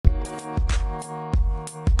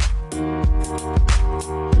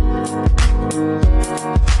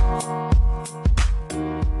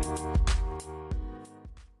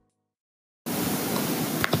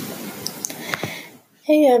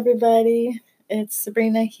Hey everybody, it's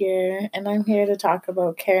Sabrina here, and I'm here to talk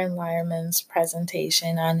about Karen Lyerman's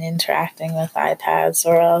presentation on interacting with iPads,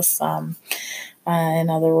 or else, in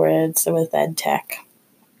other words, with EdTech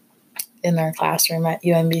in our classroom at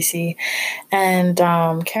UMBC. And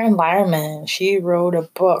Karen Lyerman, she wrote a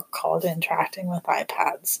book called Interacting with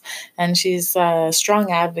iPads. And she's a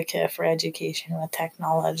strong advocate for education with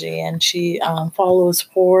technology. And she follows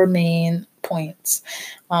four main points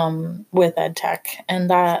with EdTech. And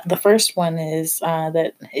that the first one is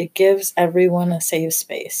that it gives everyone a safe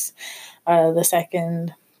space. The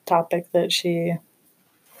second topic that she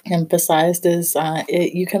emphasized is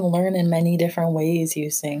you can learn in many different ways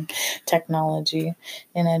using technology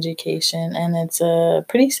in education, and it's a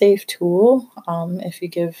pretty safe tool if you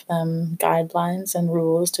give them guidelines and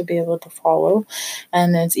rules to be able to follow,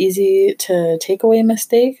 and it's easy to take away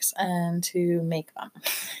mistakes and to make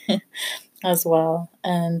them as well.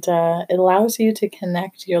 And it allows you to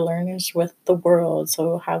connect your learners with the world,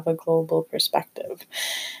 so have a global perspective.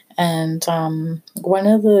 And one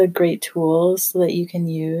of the great tools that you can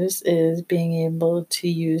use is being able to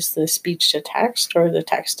use the speech to text or the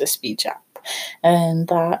text to speech app. And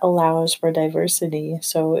that allows for diversity.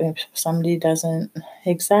 So if somebody doesn't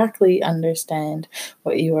exactly understand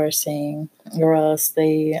what you are saying, or else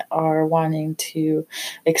they are wanting to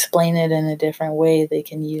explain it in a different way, they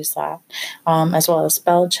can use that, as well as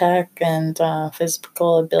spell check and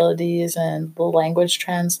physical abilities and the language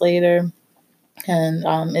translator.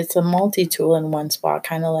 And it's a multi-tool in one spot,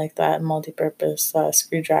 kind of like that multi-purpose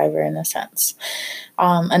screwdriver in a sense.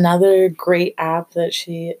 Another great app that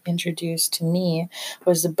she introduced to me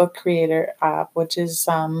was the Book Creator app, which is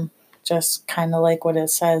just kind of like what it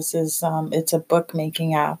says is it's a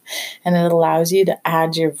bookmaking app, and it allows you to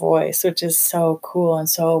add your voice, which is so cool and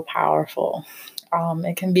so powerful.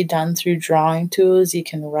 It can be done through drawing tools. You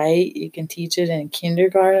can write, you can teach it in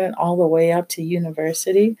kindergarten all the way up to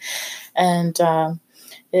university. And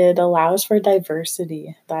it allows for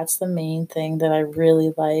diversity. That's the main thing that I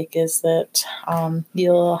really like, is that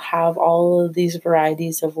you'll have all of these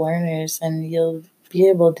varieties of learners, and you'll be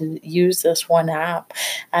able to use this one app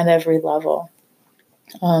at every level.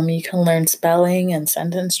 You can learn spelling and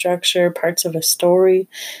sentence structure, parts of a story,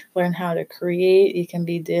 learn how to create. You can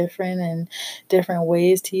be different and different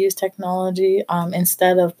ways to use technology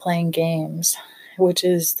instead of playing games, which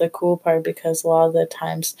is the cool part, because a lot of the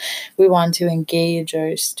times we want to engage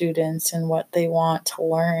our students in what they want to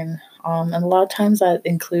learn. And a lot of times that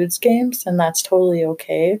includes games, and that's totally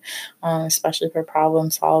okay, especially for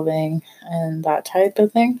problem solving and that type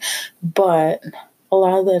of thing. But a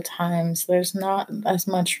lot of the times there's not as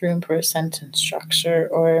much room for a sentence structure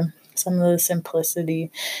or some of the simplicity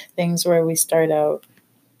things where we start out.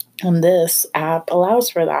 And this app allows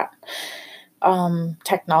for that.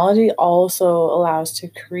 Technology also allows to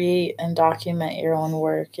create and document your own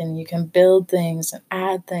work, and you can build things and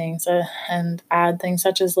add things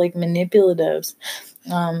such as like manipulatives,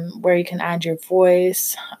 where you can add your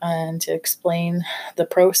voice and to explain the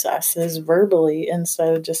processes verbally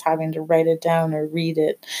instead of just having to write it down or read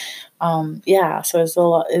it.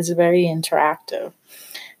 So it's very interactive.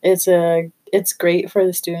 It's great for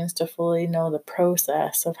the students to fully know the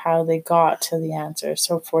process of how they got to the answer.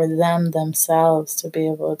 So for them themselves to be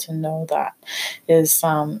able to know that is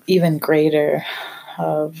even greater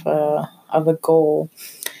of a goal.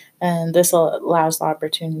 And this allows the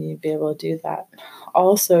opportunity to be able to do that.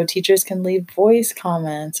 Also, teachers can leave voice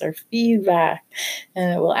comments or feedback,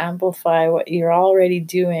 and it will amplify what you're already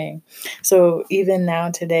doing. So even now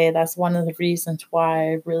today, that's one of the reasons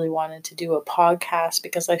why I really wanted to do a podcast,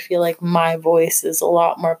 because I feel like my voice is a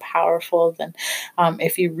lot more powerful than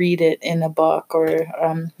if you read it in a book, or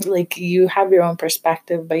like you have your own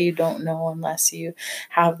perspective, but you don't know unless you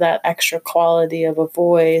have that extra quality of a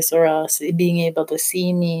voice, or else being able to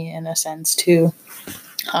see me in a sense too.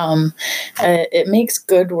 It makes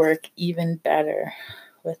good work even better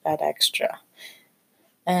with that extra.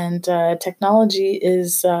 And technology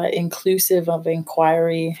is inclusive of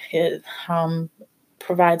inquiry. It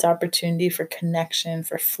provides opportunity for connection,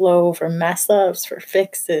 for flow, for mess ups, for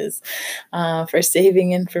fixes, for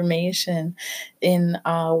saving information in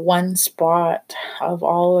one spot of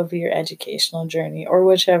all of your educational journey, or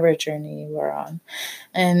whichever journey you are on.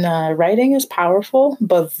 And writing is powerful,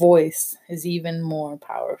 but voice is even more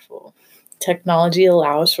powerful. Technology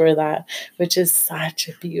allows for that, which is such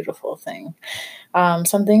a beautiful thing.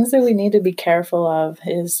 Some things that we need to be careful of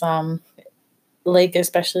is like,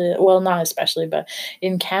 especially, well, not especially, but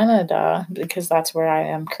in Canada, because that's where I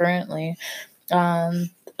am currently, um,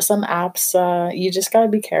 some apps, you just got to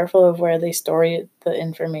be careful of where they store the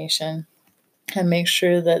information, and make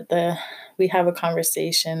sure that we have a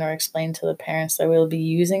conversation or explain to the parents that we'll be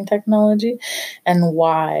using technology and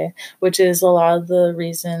why, which is a lot of the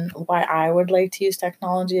reason why I would like to use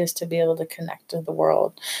technology is to be able to connect to the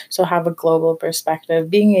world. So have a global perspective,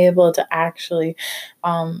 being able to actually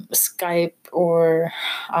Skype or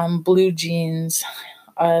Blue Jeans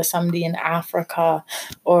somebody in Africa,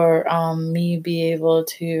 or me be able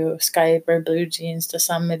to Skype or Blue Jeans to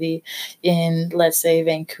somebody in, let's say,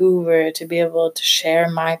 Vancouver, to be able to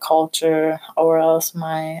share my culture or else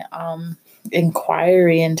my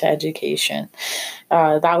inquiry into education.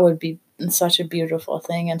 That would be such a beautiful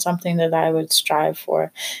thing and something that I would strive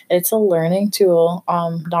for. It's a learning tool,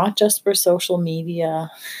 not just for social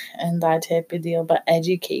media and that type of deal, but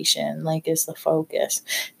education, like, is the focus.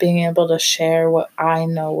 Being able to share what I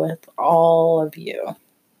know with all of you.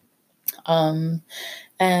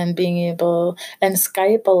 And being able, and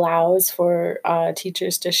Skype allows for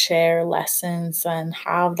teachers to share lessons and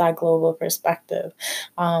have that global perspective.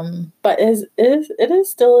 But it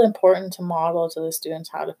is still important to model to the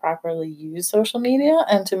students how to properly use social media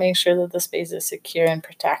and to make sure that the space is secure and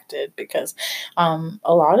protected, because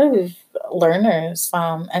a lot of learners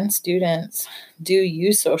and students do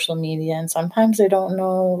use social media, and sometimes they don't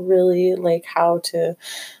know really like how to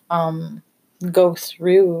go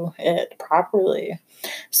through it properly.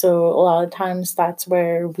 So a lot of times that's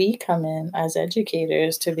where we come in as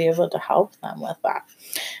educators to be able to help them with that.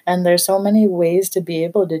 And there's so many ways to be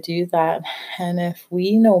able to do that. And if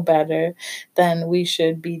we know better, then we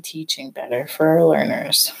should be teaching better for our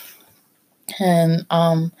learners. And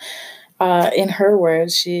in her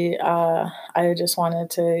words, I just wanted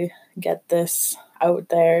to get this out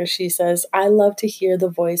there. She says, I love to hear the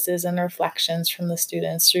voices and reflections from the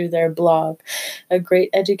students through their blog. A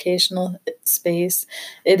great educational space.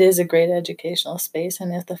 It is a great educational space.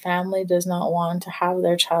 And if the family does not want to have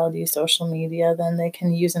their child use social media, then they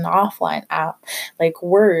can use an offline app like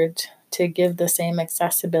Word to give the same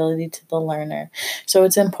accessibility to the learner. So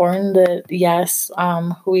it's important that, yes,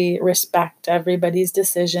 we respect everybody's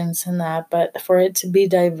decisions in that, but for it to be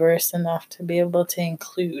diverse enough to be able to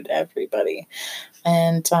include everybody.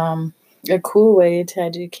 And a cool way to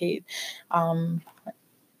educate,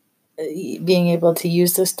 being able to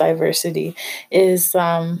use this diversity is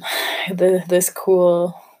this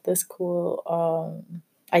cool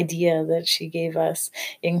idea that she gave us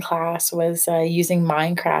in class was using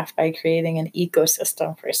Minecraft by creating an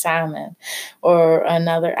ecosystem for salmon, or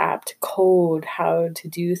another app to code how to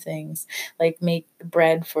do things like make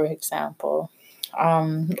bread, for example.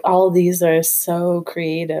 All these are so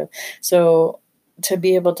creative. So to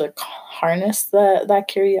be able to harness that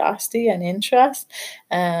curiosity and interest,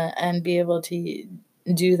 and be able to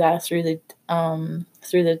do that through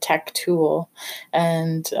the tech tool,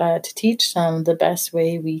 and to teach them the best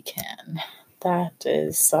way we can. That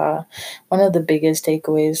is one of the biggest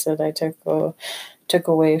takeaways that I took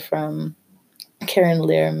away from Karen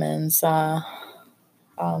Lehrman's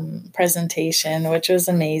presentation, which was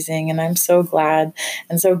amazing. And I'm so glad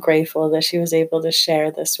and so grateful that she was able to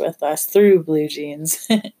share this with us through Blue Jeans.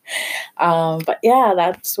 But yeah,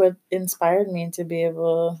 that's what inspired me to be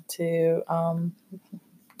able to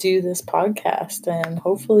do this podcast, and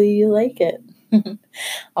hopefully you like it.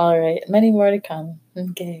 All right, many more to come.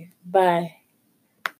 Okay, bye.